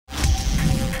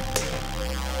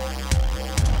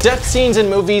Death scenes in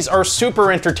movies are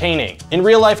super entertaining. In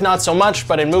real life, not so much,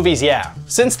 but in movies, yeah.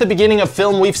 Since the beginning of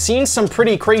film, we've seen some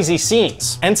pretty crazy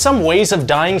scenes, and some ways of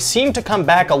dying seem to come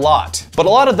back a lot. But a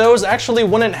lot of those actually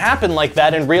wouldn't happen like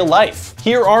that in real life.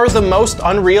 Here are the most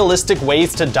unrealistic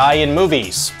ways to die in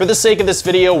movies. For the sake of this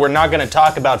video, we're not going to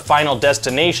talk about Final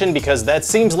Destination because that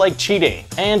seems like cheating,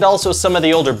 and also some of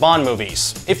the older Bond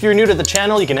movies. If you're new to the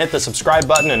channel, you can hit the subscribe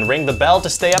button and ring the bell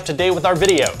to stay up to date with our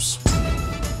videos.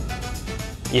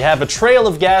 You have a trail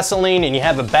of gasoline and you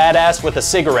have a badass with a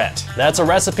cigarette. That's a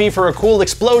recipe for a cool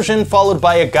explosion followed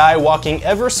by a guy walking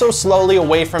ever so slowly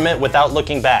away from it without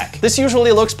looking back. This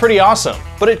usually looks pretty awesome,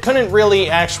 but it couldn't really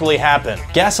actually happen.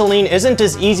 Gasoline isn't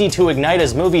as easy to ignite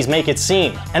as movies make it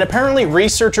seem, and apparently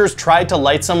researchers tried to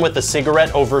light some with a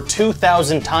cigarette over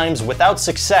 2,000 times without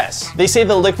success. They say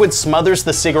the liquid smothers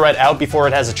the cigarette out before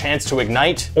it has a chance to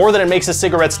ignite, or that it makes a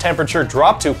cigarette's temperature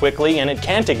drop too quickly and it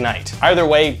can't ignite. Either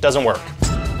way, doesn't work.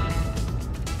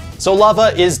 So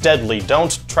lava is deadly,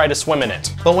 don't try to swim in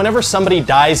it. But whenever somebody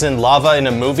dies in lava in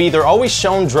a movie, they're always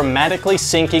shown dramatically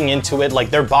sinking into it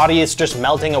like their body is just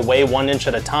melting away 1 inch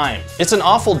at a time. It's an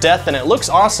awful death and it looks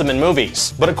awesome in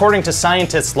movies. But according to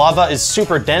scientists, lava is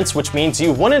super dense, which means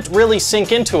you wouldn't really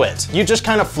sink into it. You just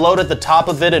kind of float at the top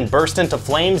of it and burst into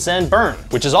flames and burn,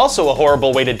 which is also a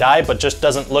horrible way to die, but just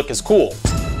doesn't look as cool.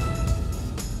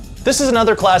 This is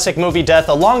another classic movie death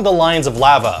along the lines of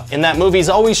lava, in that movies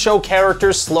always show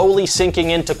characters slowly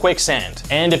sinking into quicksand,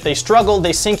 and if they struggle,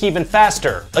 they sink even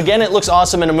faster. Again, it looks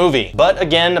awesome in a movie, but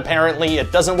again, apparently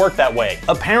it doesn't work that way.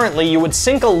 Apparently, you would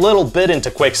sink a little bit into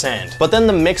quicksand, but then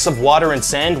the mix of water and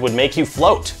sand would make you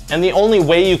float, and the only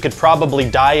way you could probably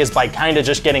die is by kinda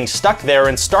just getting stuck there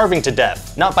and starving to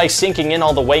death, not by sinking in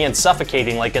all the way and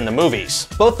suffocating like in the movies.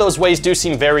 Both those ways do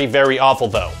seem very, very awful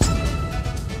though.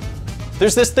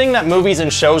 There's this thing that movies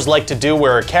and shows like to do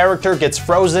where a character gets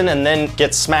frozen and then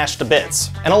gets smashed to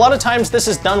bits. And a lot of times this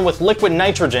is done with liquid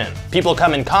nitrogen. People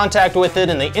come in contact with it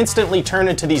and they instantly turn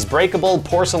into these breakable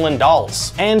porcelain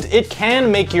dolls. And it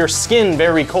can make your skin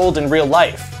very cold in real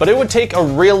life, but it would take a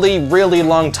really, really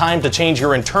long time to change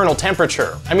your internal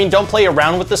temperature. I mean, don't play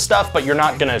around with this stuff, but you're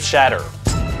not gonna shatter.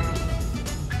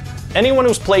 Anyone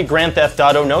who's played Grand Theft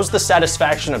Auto knows the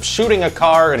satisfaction of shooting a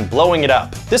car and blowing it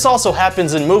up. This also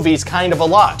happens in movies kind of a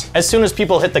lot. As soon as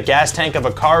people hit the gas tank of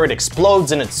a car, it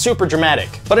explodes and it's super dramatic.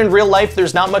 But in real life,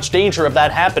 there's not much danger of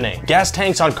that happening. Gas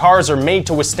tanks on cars are made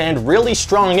to withstand really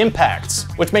strong impacts,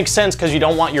 which makes sense because you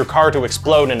don't want your car to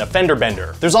explode in a fender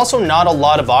bender. There's also not a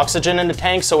lot of oxygen in the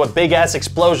tank, so a big ass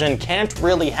explosion can't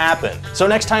really happen. So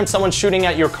next time someone's shooting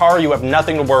at your car, you have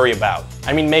nothing to worry about.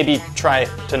 I mean, maybe try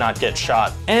to not get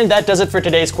shot. And that does it for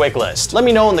today's quick list. Let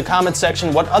me know in the comments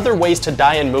section what other ways to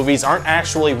die in movies aren't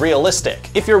actually realistic.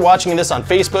 If you're watching this on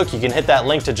Facebook, you can hit that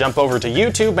link to jump over to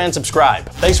YouTube and subscribe.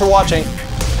 Thanks for watching.